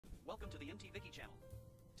Welcome to the MT-VIKI channel.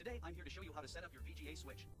 Today I'm here to show you how to set up your VGA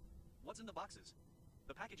switch. What's in the boxes?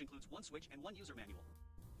 The package includes one switch and one user manual.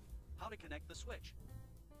 How to connect the switch.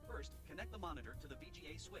 First, connect the monitor to the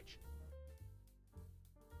VGA switch.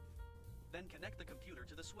 Then connect the computer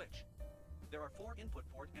to the switch. There are 4 input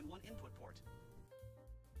port and 1 input port.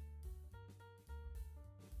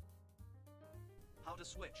 How to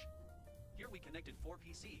switch. Here we connected 4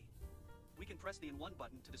 PC. We can press the N1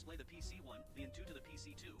 button to display the PC1, the N2 to the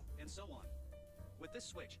PC2, and so on. With this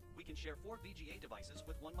switch, we can share 4 VGA devices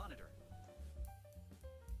with 1 monitor.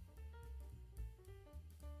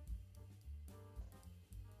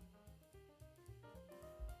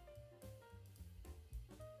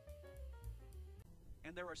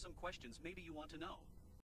 And there are some questions maybe you want to know.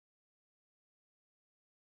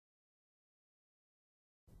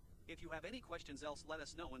 If you have any questions else, let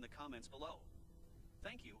us know in the comments below.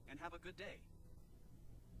 Thank you and have a good day.